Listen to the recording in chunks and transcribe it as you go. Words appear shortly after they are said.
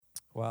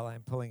while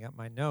I'm pulling up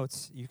my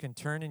notes, you can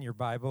turn in your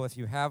Bible, if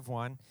you have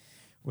one,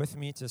 with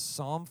me to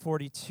Psalm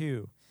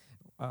 42.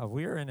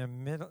 We're in the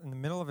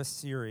middle of a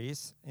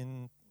series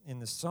in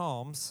the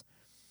Psalms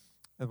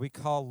that we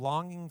call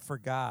Longing for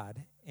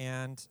God.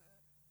 And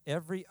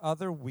every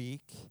other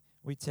week,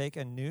 we take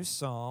a new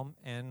psalm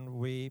and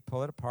we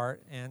pull it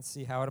apart and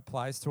see how it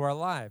applies to our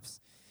lives.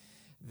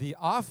 The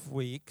off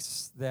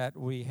weeks that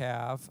we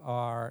have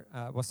are,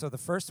 so the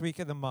first week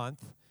of the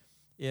month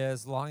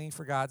is Longing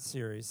for God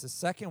series. The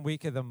second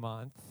week of the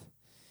month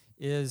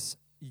is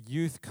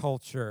Youth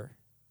Culture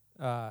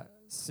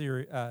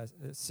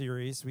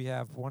series. We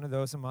have one of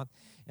those a month.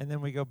 And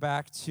then we go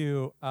back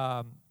to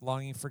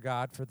Longing for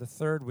God for the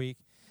third week.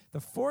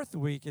 The fourth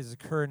week is a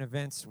current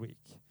events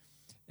week.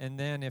 And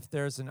then if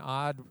there's an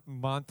odd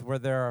month where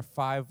there are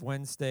 5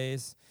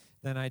 Wednesdays,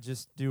 then I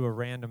just do a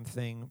random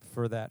thing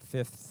for that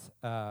fifth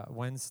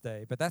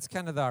Wednesday. But that's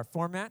kind of our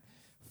format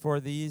for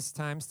these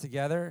times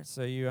together,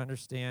 so you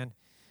understand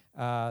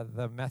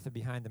the method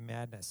behind the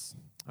madness.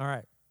 All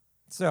right,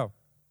 so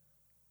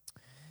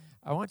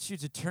I want you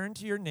to turn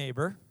to your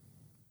neighbor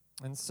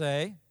and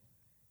say,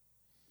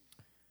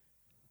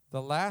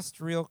 the last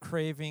real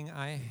craving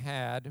I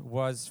had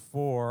was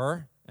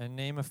for, and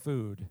name a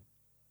food.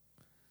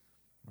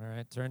 All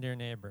right, turn to your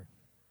neighbor.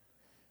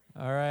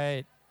 All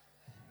right.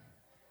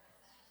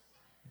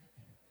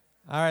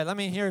 All right, let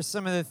me hear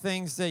some of the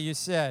things that you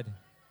said.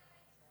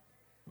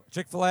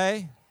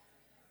 Chick-fil-A?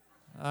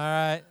 All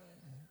right.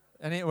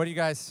 What do you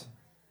guys?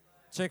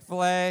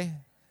 Chick-fil-A?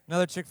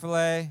 Another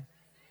Chick-fil-A?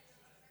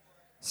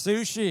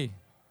 Sushi?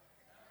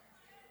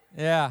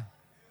 Yeah.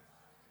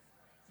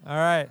 All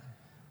right.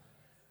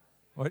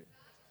 What?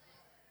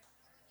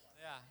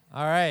 Yeah.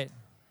 All right.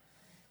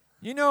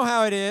 You know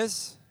how it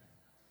is.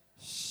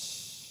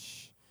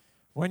 Shh.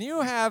 When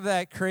you have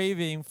that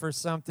craving for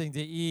something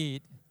to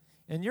eat,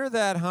 and you're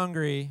that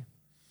hungry,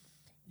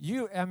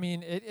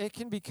 it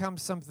can become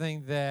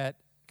something that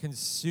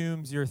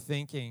consumes your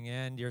thinking,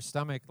 and your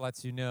stomach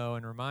lets you know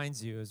and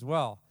reminds you as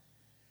well.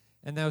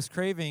 And those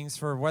cravings,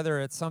 for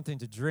whether it's something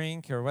to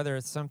drink or whether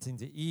it's something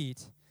to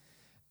eat,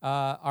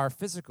 are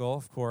physical,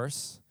 of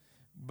course,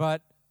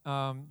 but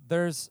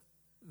there's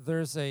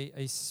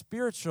a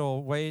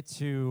spiritual way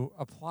to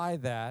apply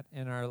that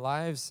in our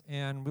lives,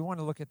 and we want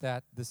to look at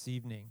that this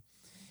evening.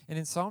 And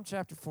in Psalm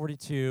chapter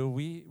 42,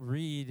 we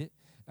read,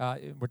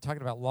 we're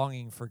talking about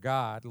longing for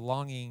God,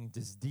 longing,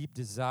 this deep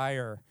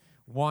desire,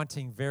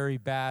 wanting very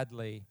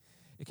badly.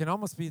 It can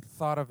almost be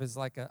thought of as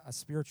like a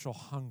spiritual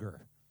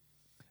hunger,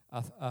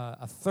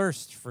 a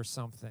thirst for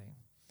something.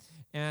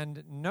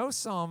 And no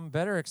psalm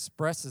better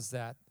expresses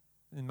that,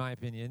 in my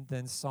opinion,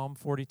 than Psalm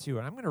 42.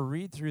 And I'm going to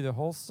read through the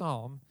whole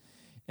psalm,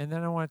 and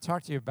then I want to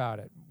talk to you about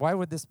it. Why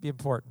would this be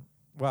important?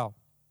 Well,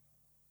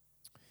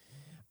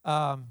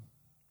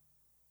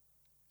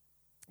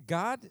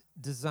 God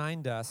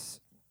designed us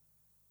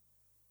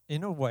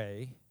in a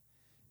way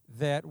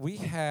that we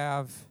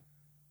have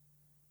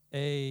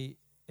a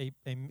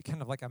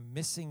kind of like a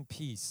missing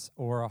piece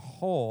or a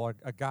hole,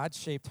 a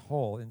God-shaped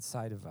hole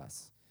inside of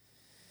us.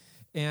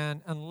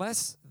 And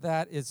unless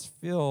that is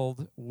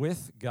filled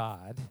with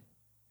God,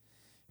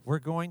 we're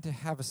going to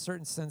have a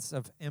certain sense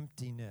of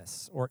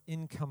emptiness or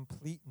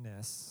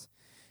incompleteness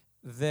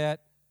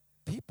that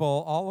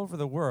people all over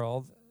the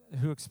world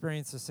who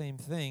experience the same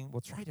thing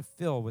will try to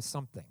fill with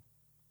something.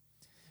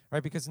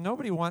 Right? Because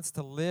nobody wants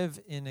to live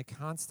in a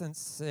constant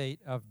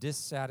state of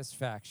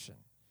dissatisfaction,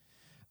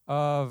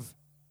 of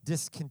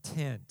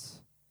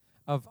discontent,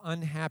 of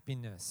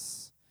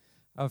unhappiness,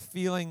 of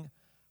feeling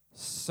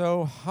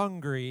so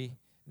hungry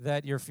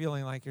that you're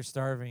feeling like you're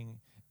starving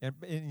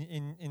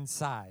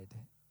inside.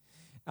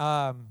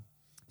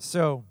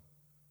 So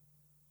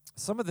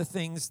some of the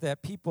things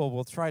that people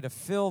will try to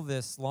fill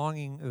this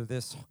longing,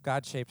 this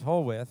God-shaped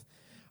hole with,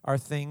 are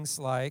things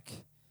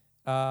like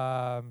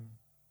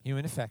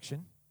human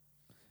affection.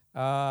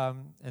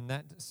 And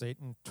that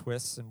Satan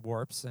twists and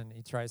warps, and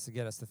he tries to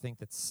get us to think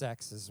that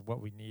sex is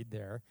what we need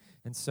there.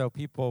 And so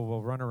people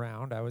will run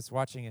around. I was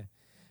watching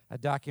a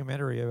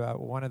documentary about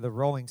one of the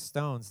Rolling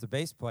Stones, the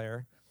bass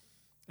player,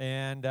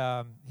 and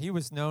he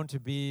was known to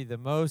be the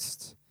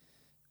most,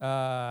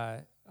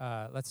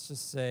 let's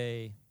just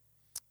say,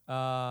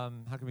 how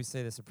can we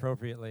say this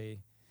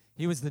appropriately?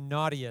 He was the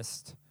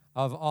naughtiest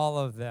of all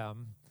of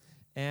them.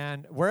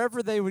 And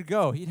wherever they would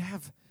go, he'd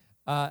have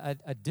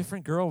a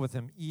different girl with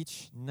him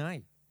each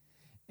night.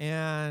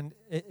 And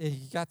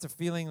he got to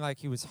feeling like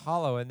he was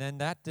hollow, and then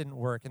that didn't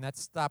work, and that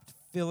stopped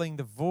filling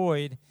the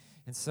void.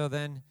 And so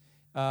then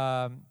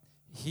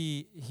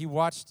he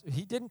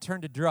didn't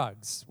turn to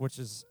drugs, which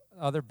is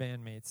other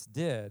bandmates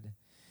did,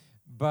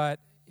 but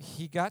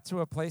he got to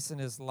a place in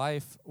his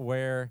life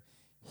where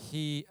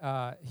he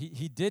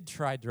did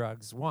try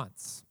drugs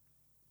once,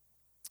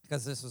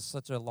 because this was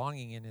such a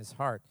longing in his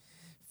heart,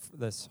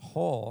 this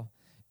hole.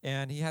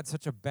 And he had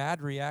such a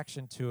bad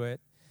reaction to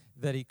it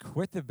that he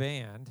quit the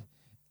band,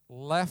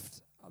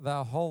 left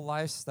the whole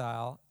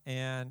lifestyle,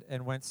 and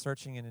went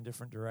searching in a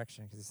different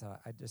direction, because he thought,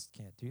 I just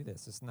can't do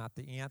this. It's not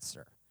the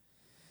answer.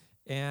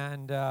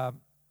 And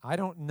I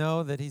don't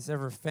know that he's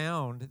ever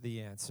found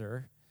the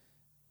answer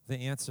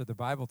the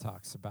Bible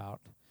talks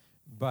about,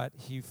 but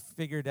he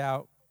figured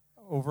out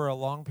over a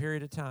long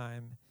period of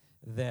time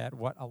that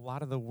what a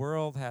lot of the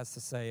world has to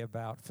say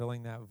about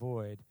filling that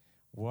void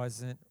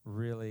wasn't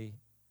really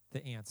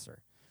the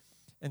answer.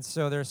 And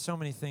so there's so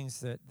many things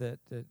that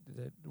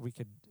we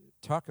could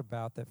talk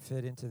about that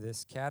fit into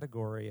this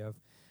category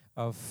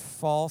of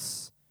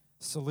false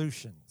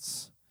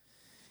solutions.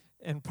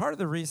 And part of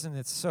the reason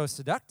it's so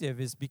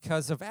seductive is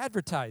because of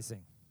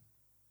advertising.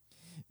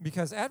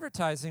 Because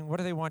advertising, what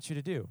do they want you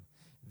to do?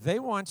 They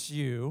want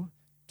you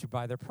to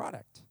buy their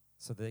product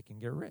so that they can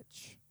get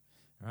rich.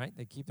 All right?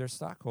 They keep their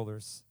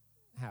stockholders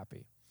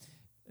happy.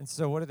 And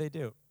so what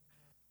do?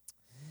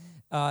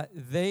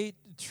 They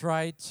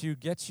try to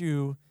get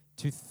you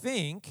to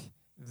think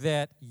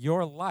that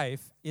your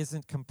life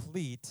isn't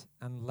complete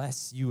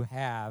unless you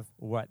have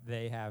what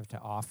they have to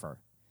offer.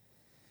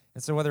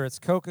 And so whether it's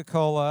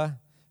Coca-Cola,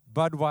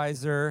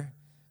 Budweiser,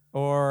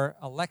 or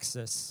a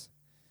Lexus,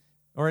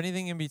 or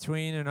anything in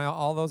between, and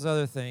all those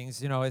other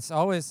things, it's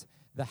always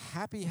the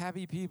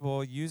happy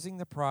people using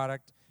the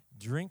product,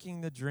 drinking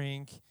the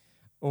drink,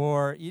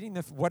 or eating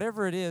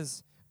whatever it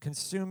is,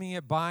 consuming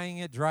it, buying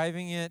it,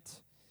 driving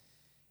it.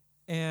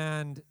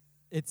 And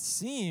it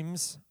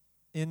seems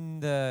in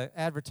the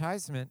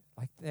advertisement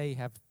like they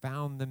have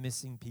found the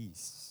missing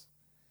piece.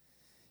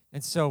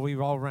 And so we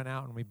all run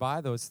out and we buy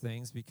those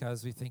things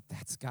because we think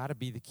that's got to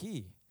be the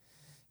key.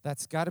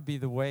 That's got to be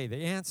the way,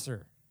 the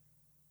answer.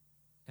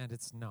 And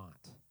it's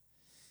not.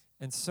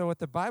 And so what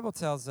the Bible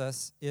tells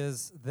us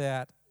is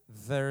that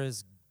there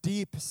is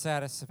deep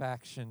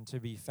satisfaction to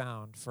be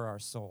found for our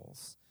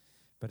souls,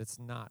 but it's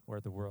not where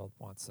the world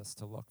wants us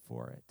to look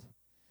for it.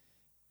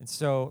 And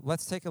so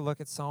let's take a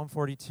look at Psalm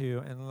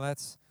 42, and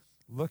let's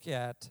look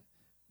at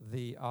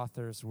the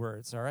author's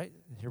words, all right?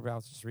 Here,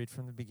 I'll just read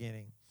from the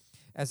beginning.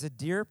 As a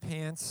deer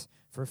pants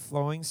for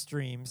flowing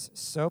streams,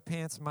 so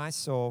pants my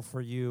soul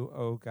for you,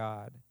 O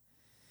God.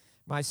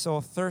 My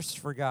soul thirsts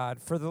for God,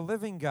 for the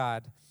living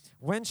God.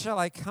 When shall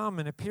I come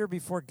and appear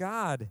before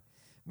God?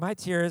 My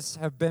tears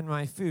have been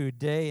my food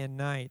day and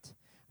night,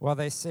 while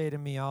they say to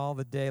me all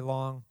the day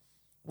long,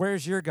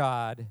 where's your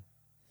God?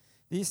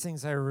 These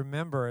things I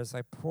remember as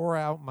I pour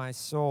out my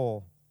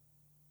soul,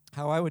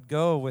 how I would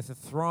go with a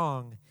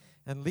throng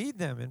and lead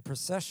them in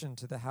procession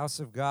to the house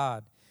of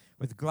God,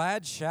 with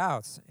glad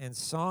shouts and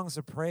songs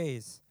of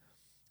praise,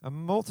 a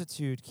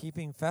multitude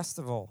keeping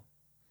festival.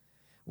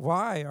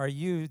 Why are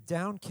you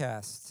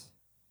downcast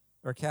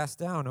or cast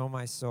down, O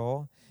my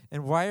soul?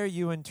 And why are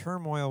you in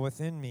turmoil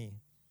within me?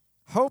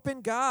 Hope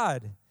in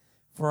God,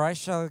 for I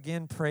shall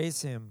again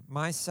praise him,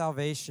 my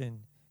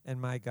salvation and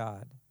my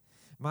God.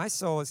 My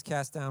soul is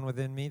cast down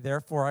within me,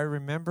 therefore I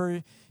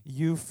remember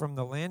you from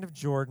the land of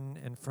Jordan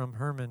and from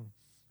Hermon,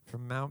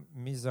 from Mount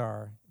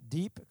Mizar.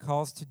 Deep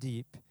calls to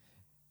deep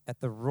at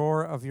the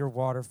roar of your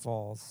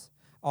waterfalls.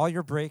 All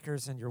your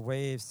breakers and your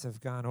waves have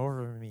gone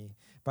over me.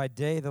 By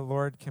day the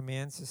Lord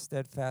commands his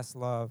steadfast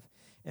love,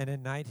 and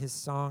at night his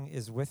song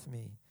is with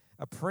me,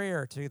 a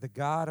prayer to the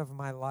God of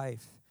my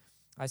life.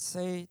 I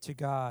say to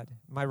God,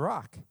 my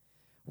rock,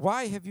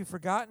 why have you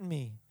forgotten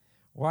me?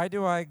 Why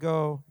do I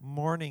go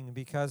mourning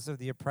because of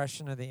the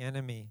oppression of the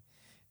enemy?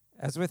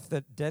 As with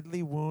the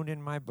deadly wound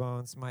in my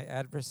bones, my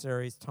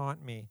adversaries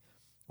taunt me,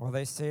 while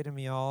they say to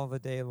me all the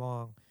day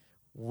long,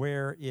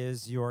 where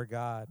is your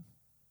God?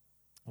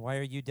 Why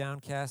are you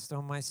downcast,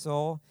 O my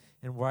soul?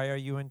 And why are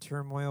you in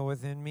turmoil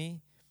within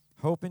me?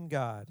 Hope in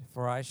God,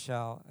 for I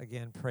shall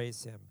again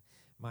praise him,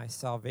 my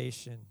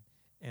salvation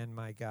and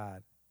my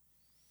God.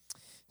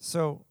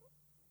 So,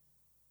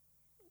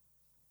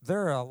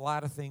 there are a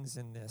lot of things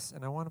in this,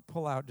 and I want to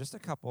pull out just a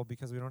couple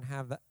because we don't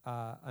have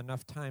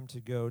enough time to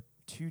go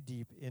too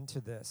deep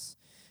into this.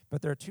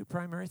 But there are two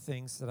primary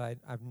things that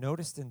I've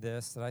noticed in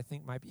this that I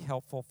think might be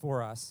helpful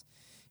for us.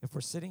 If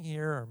we're sitting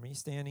here or me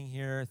standing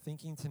here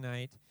thinking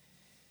tonight,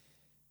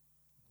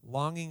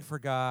 longing for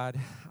God,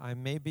 I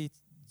may be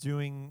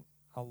doing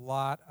a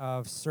lot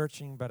of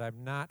searching, but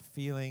I'm not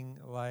feeling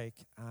like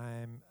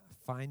I'm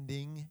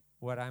finding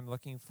what I'm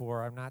looking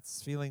for. I'm not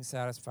feeling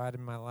satisfied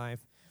in my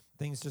life.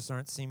 Things just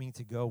aren't seeming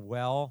to go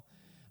well.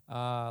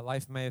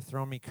 Life may have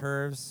thrown me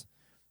curves,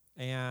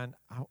 and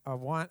I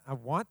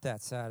want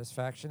that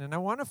satisfaction, and I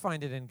want to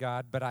find it in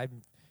God, but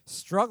I'm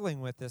struggling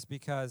with this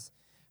because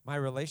my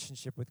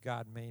relationship with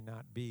God may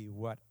not be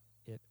what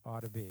it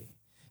ought to be.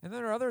 And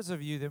there are others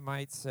of you that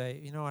might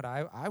say, you know what,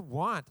 I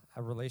want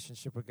a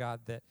relationship with God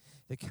that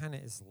kind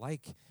of is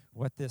like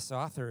what this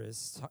author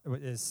is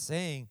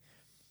saying,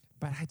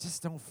 but I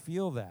just don't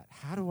feel that.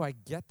 How do I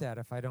get that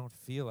if I don't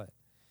feel it?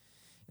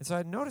 And so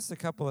I noticed a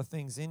couple of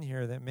things in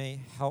here that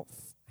may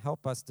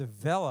help us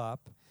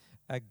develop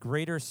a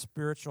greater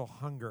spiritual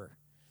hunger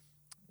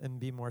and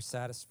be more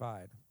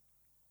satisfied.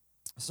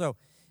 So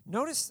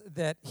notice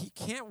that he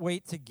can't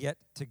wait to get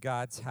to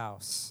God's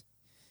house.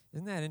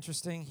 Isn't that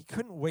interesting? He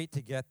couldn't wait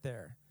to get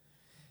there.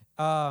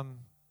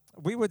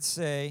 We would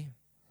say,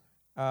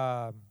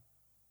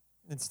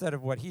 instead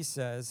of what he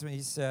says, when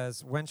he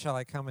says, when shall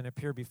I come and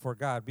appear before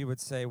God, we would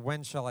say,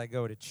 when shall I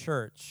go to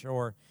church?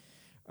 Or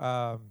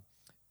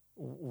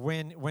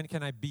when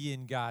can I be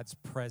in God's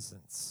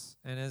presence?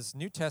 And as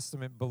New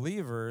Testament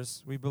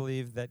believers, we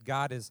believe that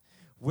God is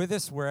with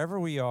us wherever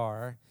we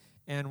are,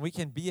 and we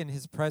can be in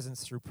his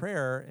presence through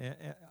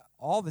prayer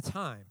all the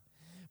time.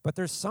 But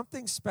there's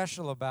something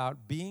special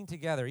about being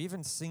together,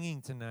 even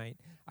singing tonight.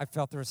 I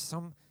felt there was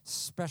some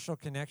special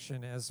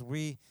connection as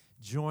we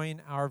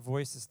join our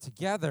voices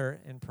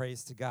together in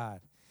praise to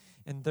God.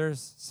 And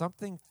there's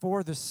something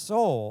for the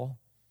soul,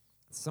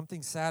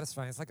 something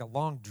satisfying. It's like a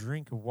long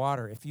drink of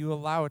water. If you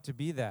allow it to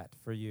be that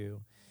for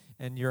you,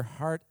 and your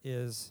heart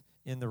is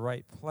in the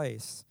right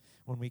place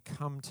when we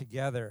come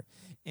together.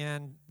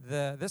 And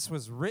this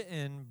was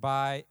written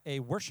by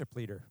a worship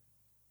leader,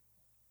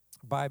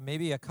 by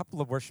maybe a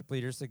couple of worship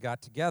leaders that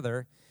got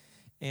together,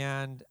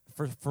 and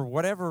for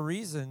whatever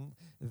reason,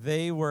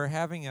 they were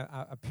having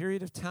a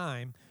period of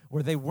time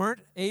where they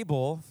weren't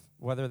able,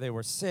 whether they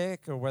were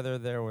sick or whether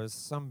there was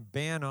some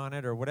ban on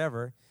it or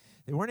whatever,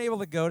 they weren't able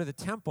to go to the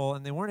temple,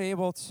 and they weren't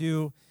able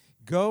to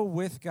go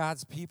with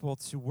God's people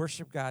to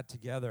worship God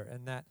together,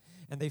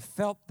 and they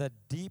felt the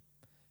deep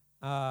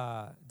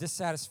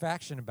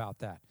dissatisfaction about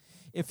that.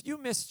 If you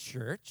miss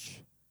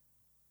church,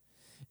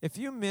 if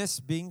you miss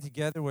being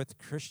together with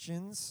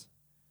Christians,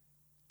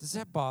 does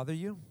that bother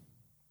you?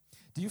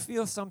 Do you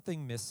feel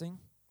something missing?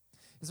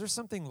 Is there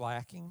something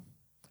lacking?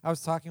 I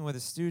was talking with a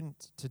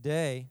student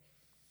today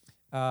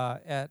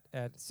at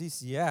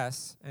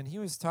CCS, and he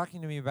was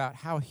talking to me about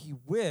how he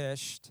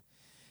wished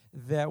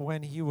that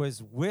when he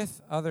was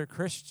with other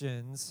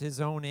Christians his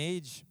own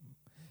age,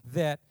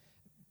 that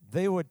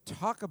they would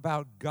talk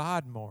about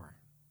God more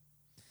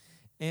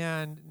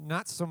and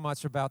not so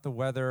much about the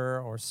weather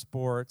or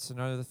sports and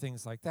other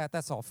things like that.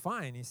 That's all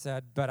fine, he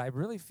said, but I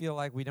really feel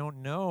like we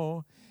don't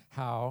know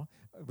how,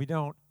 we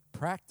don't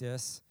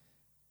practice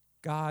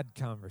God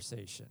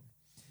conversation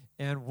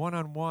and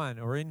one-on-one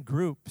or in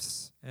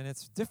groups, and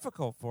it's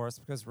difficult for us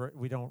because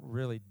we don't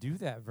really do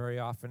that very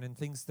often, and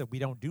things that we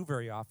don't do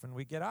very often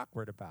we get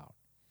awkward about.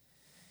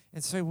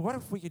 And so what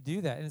if we could do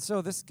that? And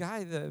so this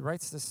guy that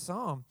writes this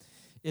psalm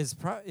is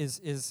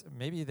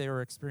maybe they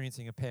were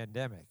experiencing a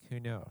pandemic, who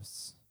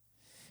knows?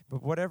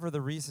 But whatever the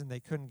reason they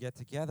couldn't get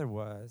together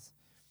was,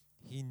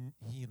 he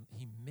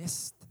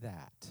missed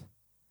that.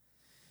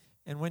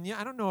 And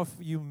I don't know if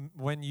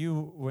when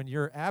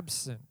you're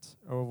absent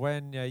or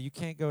when you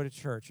can't go to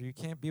church or you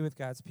can't be with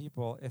God's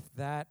people, if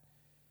that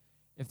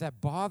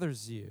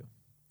bothers you.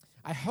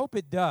 I hope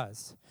it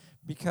does,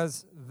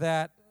 because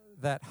that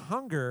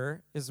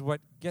hunger is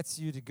what gets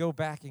you to go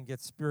back and get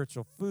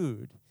spiritual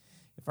food.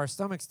 If our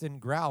stomachs didn't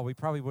growl, we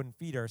probably wouldn't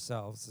feed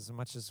ourselves as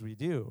much as we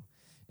do.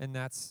 And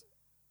that's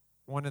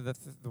one of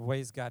the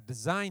ways God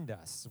designed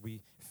us.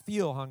 We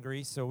feel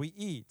hungry, so we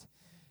eat.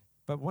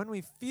 But when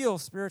we feel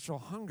spiritual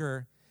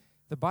hunger,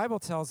 the Bible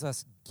tells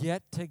us,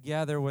 get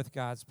together with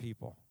God's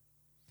people.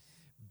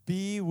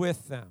 Be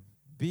with them.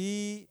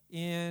 Be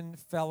in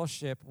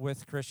fellowship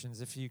with Christians.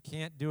 If you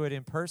can't do it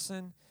in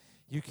person,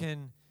 you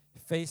can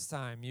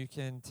FaceTime. You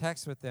can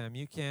text with them.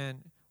 You can,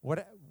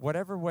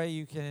 whatever way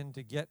you can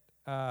to get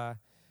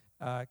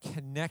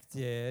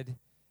connected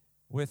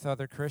with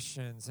other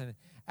Christians, and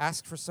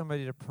ask for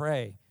somebody to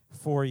pray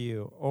for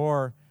you,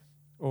 or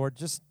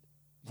just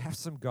have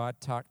some God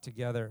talk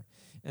together.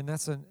 And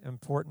that's an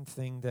important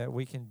thing that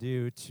we can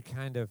do to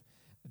kind of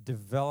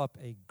develop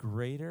a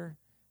greater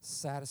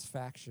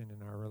satisfaction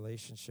in our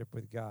relationship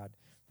with God,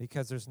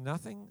 because there's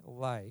nothing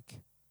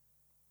like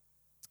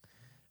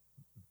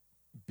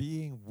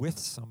being with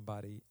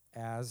somebody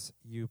as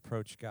you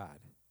approach God.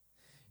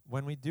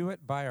 When we do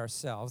it by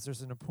ourselves,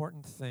 there's an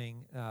important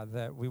thing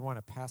that we want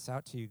to pass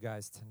out to you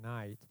guys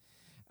tonight.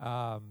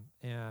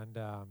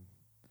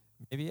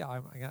 Maybe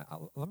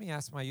let me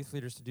ask my youth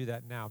leaders to do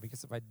that now,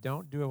 because if I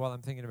don't do it while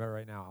I'm thinking about it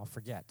right now, I'll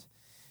forget.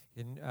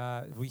 And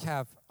we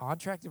have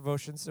on-track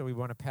devotions that we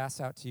want to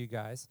pass out to you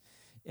guys.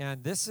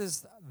 And this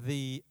is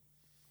the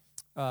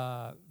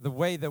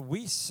way that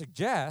we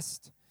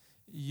suggest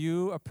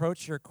you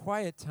approach your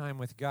quiet time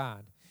with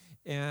God.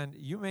 And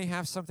you may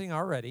have something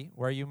already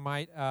where you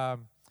might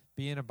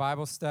be in a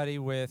Bible study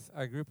with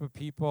a group of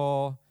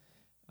people,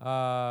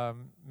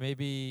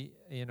 maybe,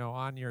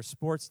 on your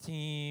sports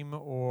team,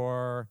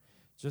 or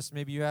just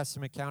maybe you have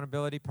some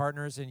accountability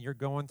partners and you're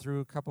going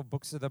through a couple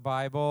books of the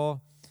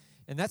Bible,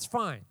 and that's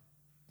fine.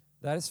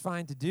 That is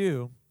fine to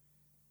do.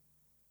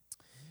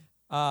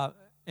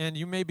 And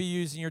you may be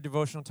using your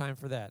devotional time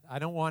for that. I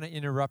don't want to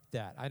interrupt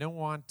that. I don't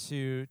want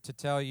to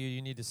tell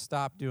you need to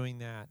stop doing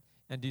that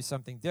and do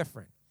something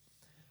different.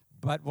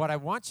 But what I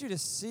want you to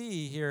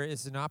see here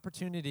is an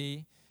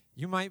opportunity.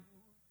 You might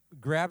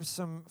grab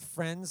some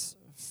friends,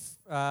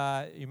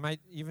 you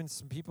might even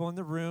some people in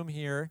the room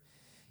here,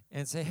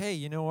 and say, hey,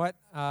 you know what?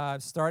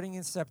 Starting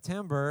in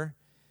September,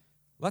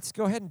 let's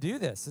go ahead and do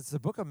this. It's the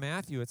book of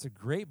Matthew. It's a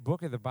great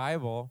book of the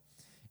Bible,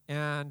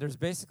 and there's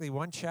basically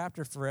one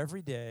chapter for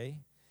every day.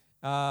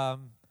 A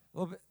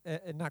little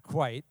bit, not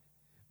quite,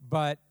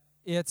 but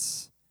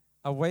it's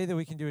a way that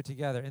we can do it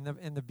together.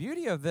 And the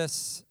beauty of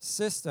this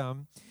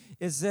system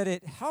is that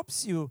it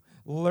helps you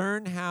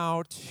learn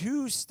how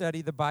to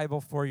study the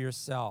Bible for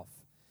yourself.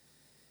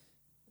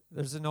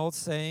 There's an old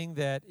saying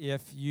that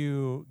if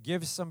you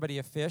give somebody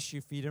a fish,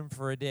 you feed him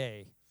for a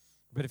day.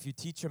 But if you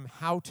teach them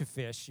how to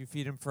fish, you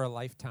feed them for a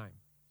lifetime.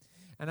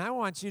 And I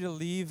want you to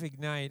leave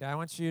Ignite. I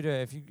want you to,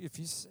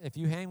 if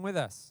you hang with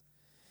us,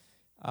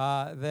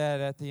 that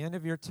at the end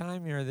of your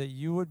time here, that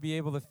you would be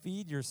able to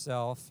feed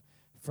yourself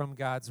from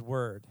God's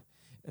Word.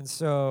 And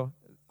so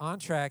On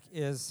Track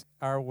is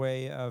our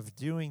way of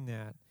doing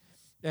that.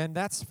 And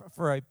that's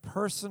for a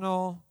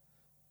personal,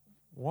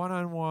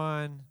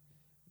 one-on-one,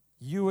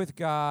 you with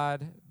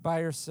God,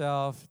 by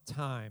yourself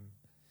time,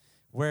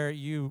 where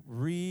you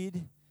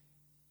read,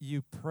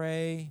 you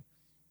pray,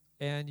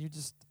 and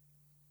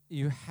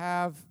you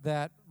have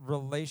that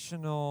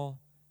relational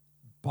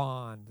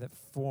bond that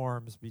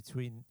forms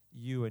between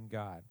you and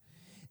God.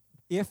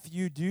 If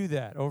you do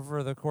that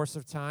over the course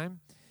of time,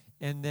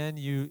 and then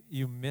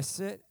you miss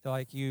it,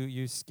 like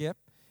you skip,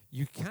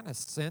 you kind of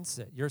sense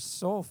it. Your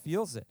soul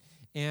feels it,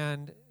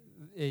 and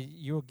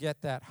you'll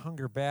get that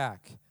hunger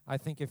back. I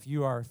think if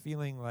you are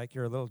feeling like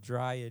you're a little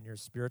dry in your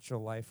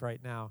spiritual life right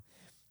now,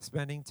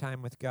 spending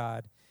time with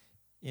God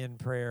in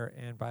prayer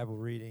and Bible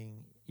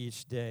reading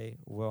each day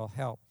will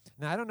help.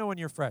 Now, I don't know when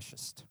you're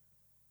freshest.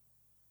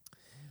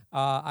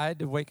 I had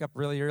to wake up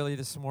really early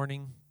this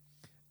morning.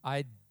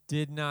 I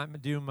did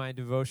not do my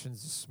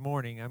devotions this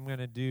morning. I'm going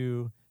to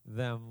do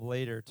them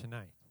later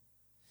tonight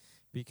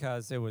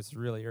because it was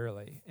really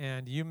early.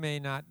 And you may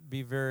not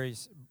be very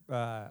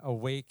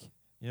awake,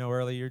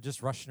 early. You're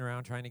just rushing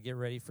around trying to get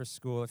ready for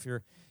school. If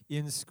you're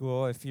in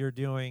school, if you're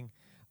doing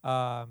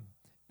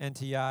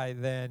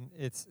NTI, then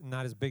it's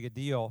not as big a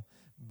deal.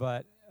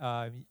 But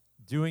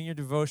doing your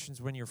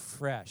devotions when you're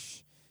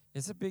fresh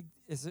is a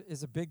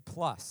big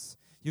plus.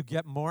 You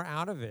get more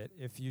out of it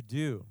if you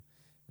do.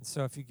 And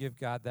so if you give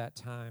God that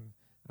time,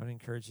 I would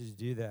encourage you to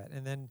do that.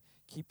 And then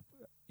keep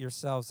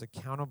yourselves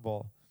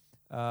accountable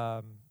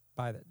by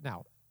that.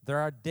 Now, there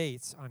are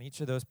dates on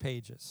each of those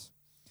pages,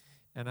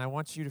 and I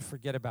want you to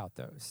forget about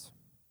those.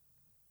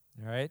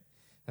 All right?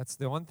 That's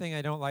the one thing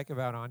I don't like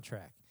about On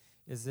Track,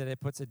 is that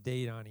it puts a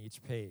date on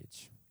each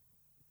page.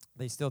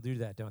 They still do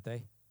that, don't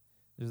they?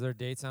 Is there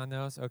dates on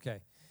those?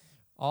 Okay.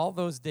 All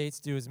those dates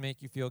do is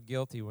make you feel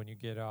guilty when you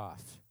get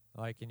off,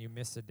 and you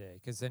miss a day,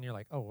 because then you're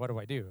like, oh, what do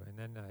I do? And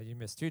then you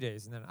miss 2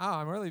 days, and then,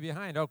 I'm really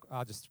behind. Oh,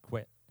 I'll just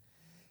quit.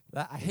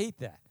 I hate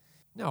that.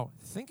 No,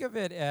 think of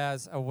it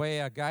as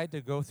a guide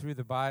to go through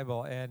the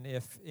Bible, and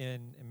if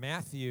in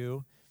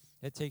Matthew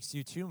it takes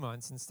you 2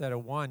 months instead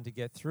of 1 to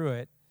get through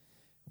it,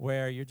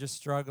 where you're just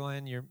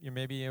struggling, you're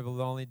maybe able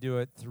to only do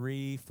it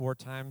 3-4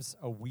 times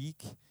a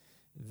week,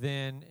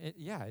 then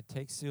it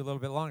takes you a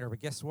little bit longer. But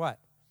guess what?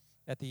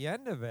 At the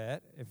end of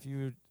it, if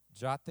you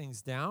jot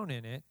things down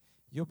in it,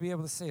 you'll be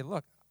able to say,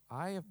 look,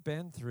 I have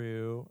been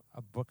through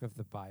a book of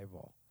the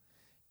Bible,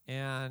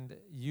 and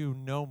you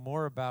know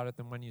more about it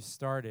than when you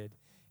started,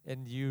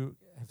 and you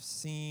have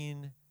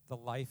seen the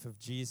life of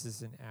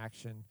Jesus in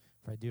action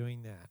by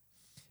doing that.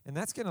 And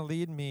that's going to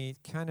lead me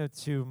kind of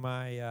to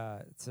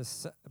my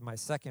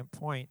second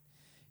point.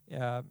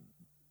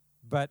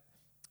 But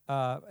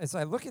as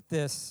I look at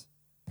this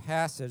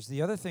passage,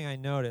 the other thing I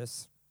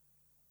notice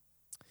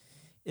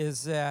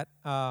is that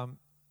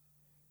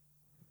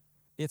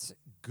it's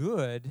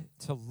good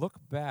to look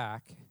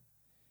back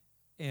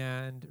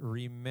and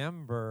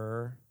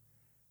remember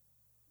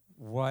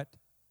what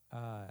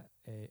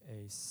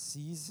a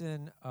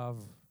season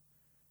of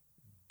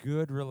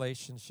good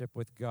relationship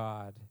with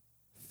God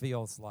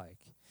feels like.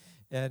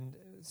 And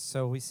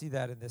so we see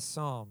that in this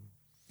psalm.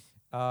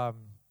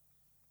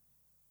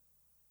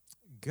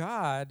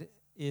 God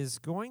is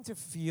going to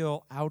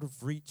feel out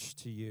of reach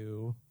to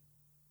you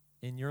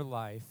in your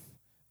life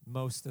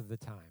most of the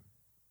time.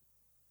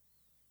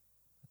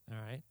 All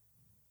right?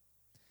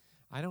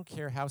 I don't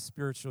care how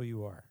spiritual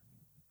you are.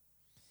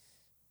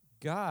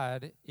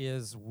 God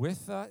is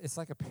with us. It's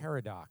like a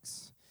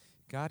paradox.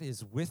 God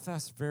is with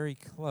us very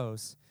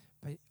close,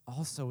 but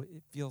also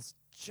it feels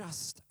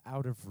just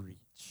out of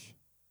reach.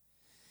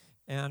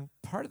 And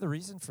part of the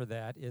reason for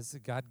that is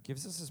that God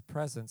gives us his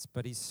presence,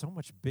 but he's so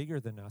much bigger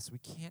than us, we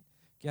can't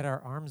get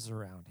our arms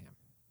around him.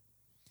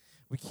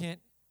 We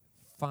can't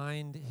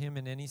find him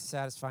in any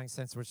satisfying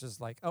sense, which is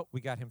like, oh, we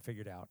got him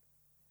figured out.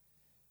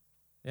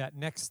 Yeah,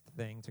 next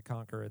thing to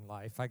conquer in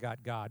life, I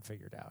got God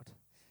figured out.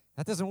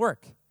 That doesn't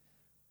work.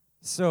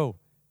 So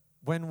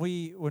when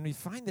we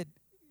find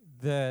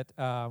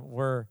that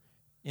we're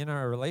in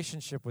our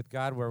relationship with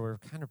God, where we're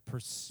kind of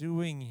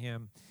pursuing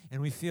him, and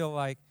we feel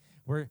like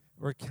we're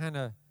kind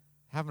of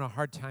having a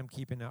hard time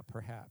keeping up,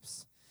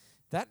 perhaps,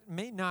 that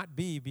may not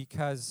be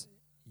because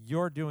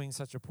you're doing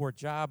such a poor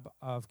job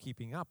of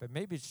keeping up. And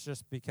maybe it's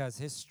just because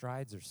his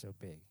strides are so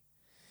big.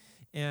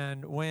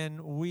 And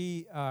when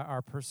we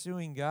are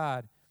pursuing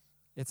God,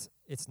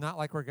 it's not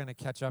like we're going to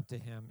catch up to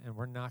him, and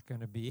we're not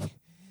going to be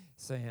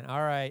saying,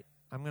 all right,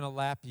 I'm going to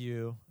lap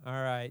you. All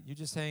right, you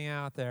just hang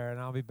out there, and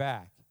I'll be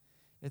back.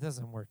 It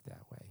doesn't work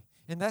that way.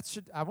 And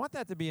I want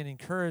that to be an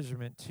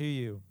encouragement to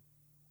you.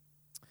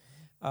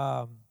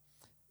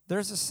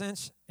 There's a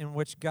sense in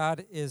which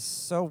God is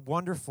so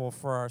wonderful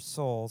for our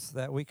souls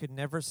that we could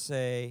never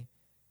say,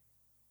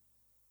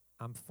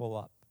 I'm full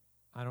up.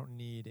 I don't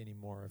need any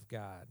more of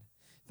God.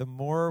 The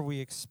more we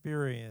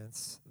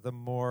experience, the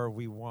more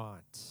we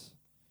want.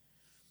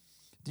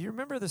 Do you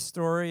remember the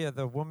story of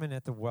the woman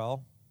at the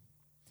well?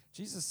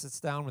 Jesus sits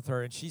down with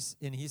her, and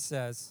he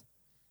says,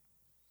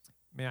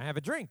 may I have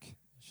a drink?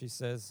 She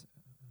says,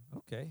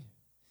 okay.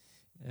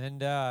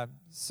 And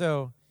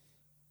so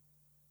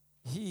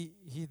he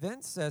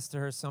then says to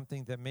her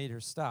something that made her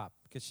stop,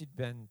 because she'd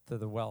been to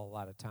the well a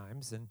lot of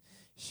times, and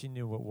she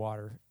knew what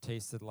water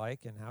tasted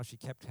like and how she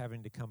kept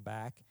having to come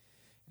back.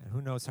 And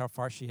who knows how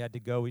far she had to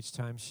go each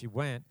time she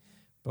went.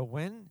 But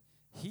when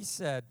he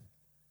said,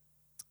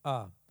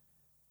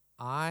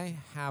 I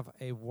have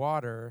a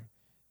water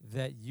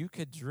that you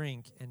could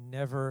drink and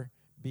never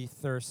be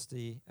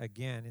thirsty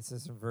again. It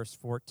says in verse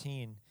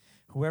 14,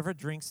 whoever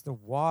drinks the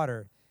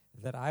water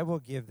that I will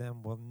give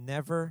them will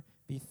never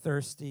be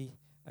thirsty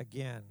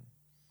again.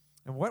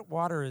 And what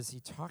water is he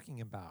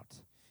talking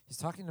about? He's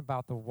talking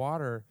about the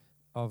water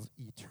of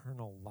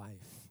eternal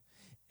life.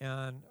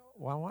 And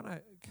I want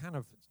to kind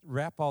of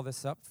wrap all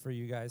this up for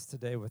you guys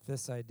today with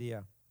this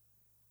idea.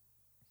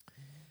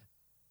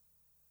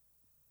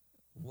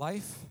 The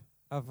life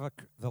of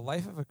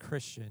a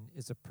Christian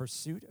is a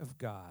pursuit of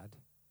God,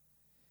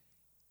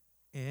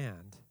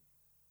 and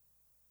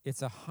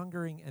it's a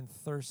hungering and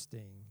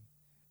thirsting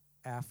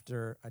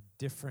after a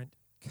different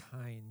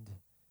kind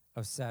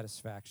of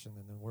satisfaction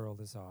than the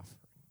world is offering.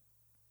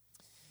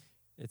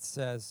 It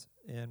says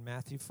in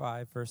Matthew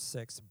 5, verse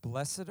 6,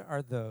 blessed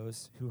are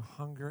those who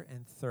hunger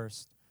and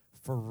thirst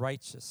for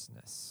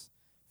righteousness,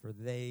 for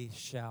they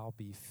shall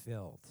be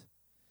filled.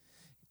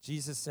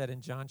 Jesus said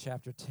in John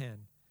chapter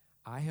 10,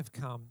 I have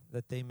come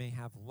that they may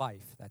have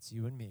life, that's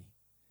you and me,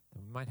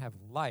 that we might have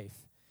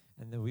life,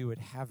 and that we would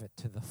have it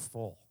to the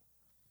full.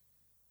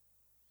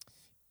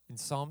 In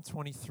Psalm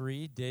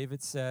 23,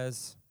 David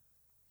says,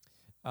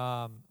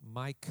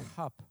 my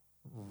cup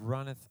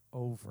runneth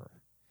over.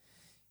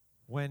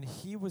 When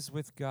he was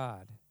with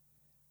God,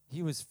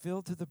 he was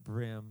filled to the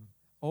brim,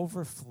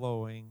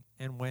 overflowing,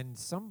 and when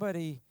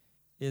somebody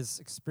is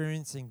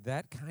experiencing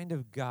that kind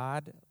of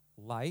God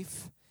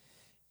life,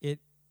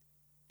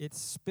 it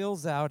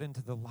spills out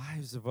into the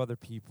lives of other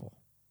people.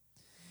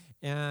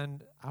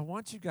 And I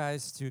want you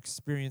guys to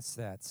experience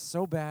that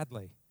so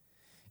badly.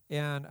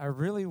 And I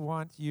really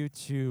want you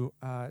to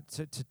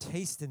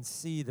taste and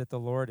see that the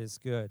Lord is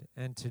good,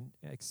 and to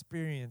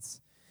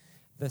experience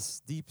this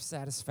deep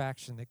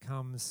satisfaction that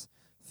comes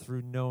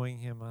through knowing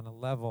him on a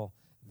level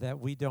that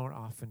we don't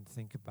often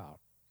think about.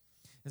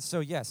 And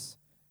so, yes,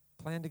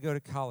 plan to go to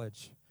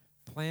college,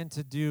 plan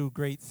to do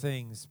great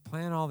things,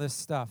 plan all this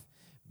stuff.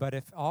 But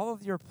if all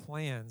of your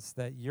plans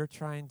that you're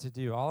trying to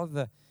do, all of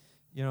the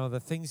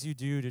things you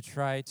do to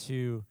try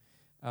to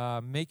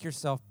make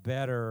yourself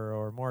better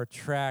or more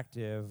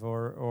attractive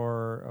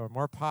or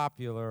more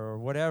popular or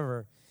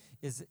whatever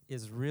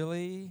is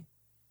really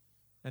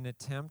an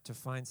attempt to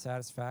find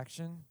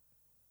satisfaction,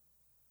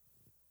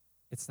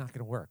 it's not going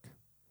to work.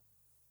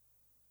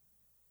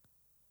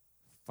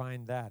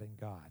 Find that in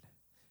God.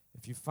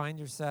 If you find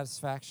your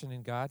satisfaction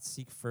in God,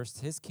 seek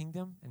first his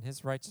kingdom and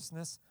his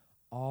righteousness,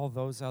 all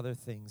those other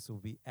things will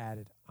be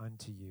added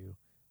unto you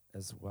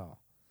as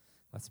well.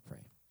 Let's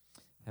pray.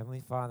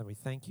 Heavenly Father, we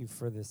thank you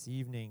for this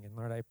evening. And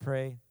Lord, I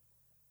pray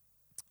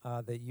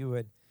that you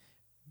would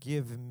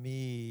give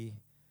me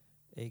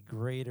a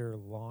greater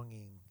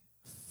longing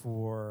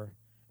for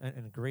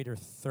and a greater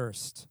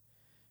thirst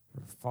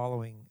for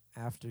following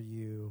after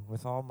you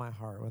with all my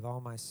heart, with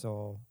all my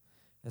soul,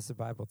 as the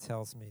Bible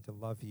tells me to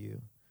love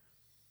you.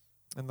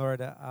 And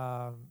Lord,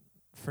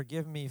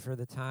 forgive me for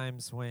the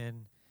times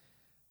when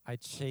I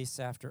chase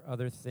after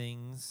other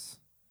things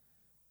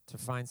to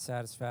find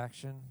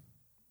satisfaction,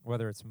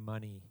 whether it's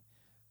money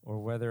or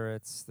whether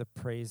it's the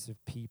praise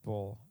of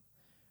people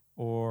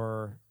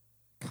or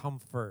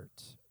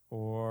comfort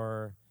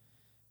or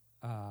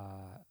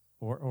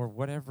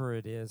whatever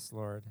it is,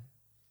 Lord.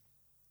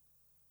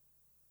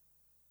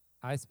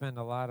 I spend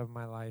a lot of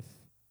my life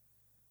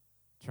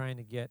trying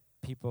to get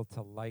people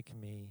to like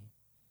me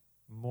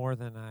more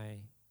than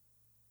I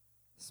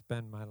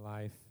spend my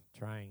life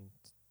trying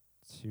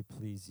to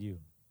please you.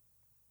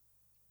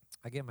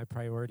 I get my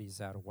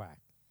priorities out of whack.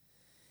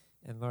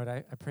 And Lord,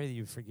 I pray that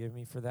you forgive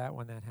me for that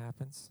when that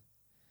happens.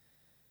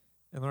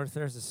 And Lord, if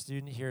there's a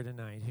student here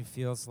tonight who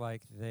feels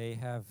like they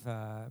have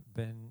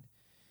been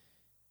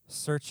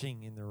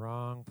searching in the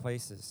wrong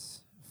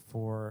places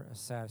for a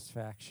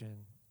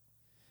satisfaction,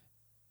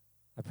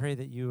 I pray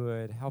that you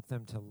would help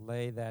them to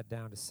lay that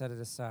down, to set it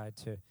aside,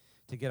 to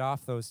get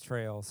off those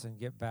trails and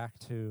get back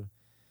to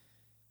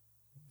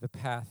the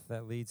path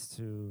that leads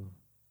to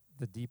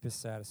the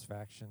deepest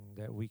satisfaction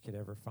that we could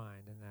ever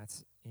find, and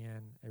that's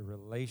in a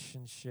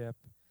relationship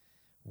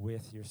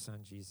with your Son,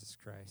 Jesus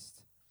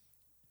Christ.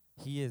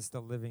 He is the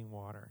living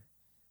water,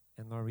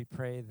 And Lord, we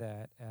pray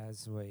that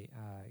as we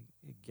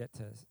get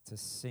to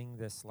sing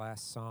this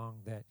last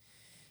song, that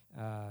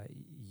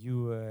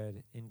you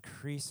would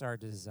increase our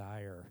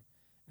desire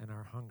and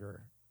our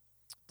hunger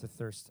to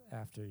thirst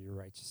after your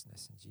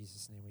righteousness. In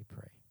Jesus' name we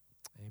pray.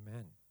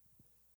 Amen.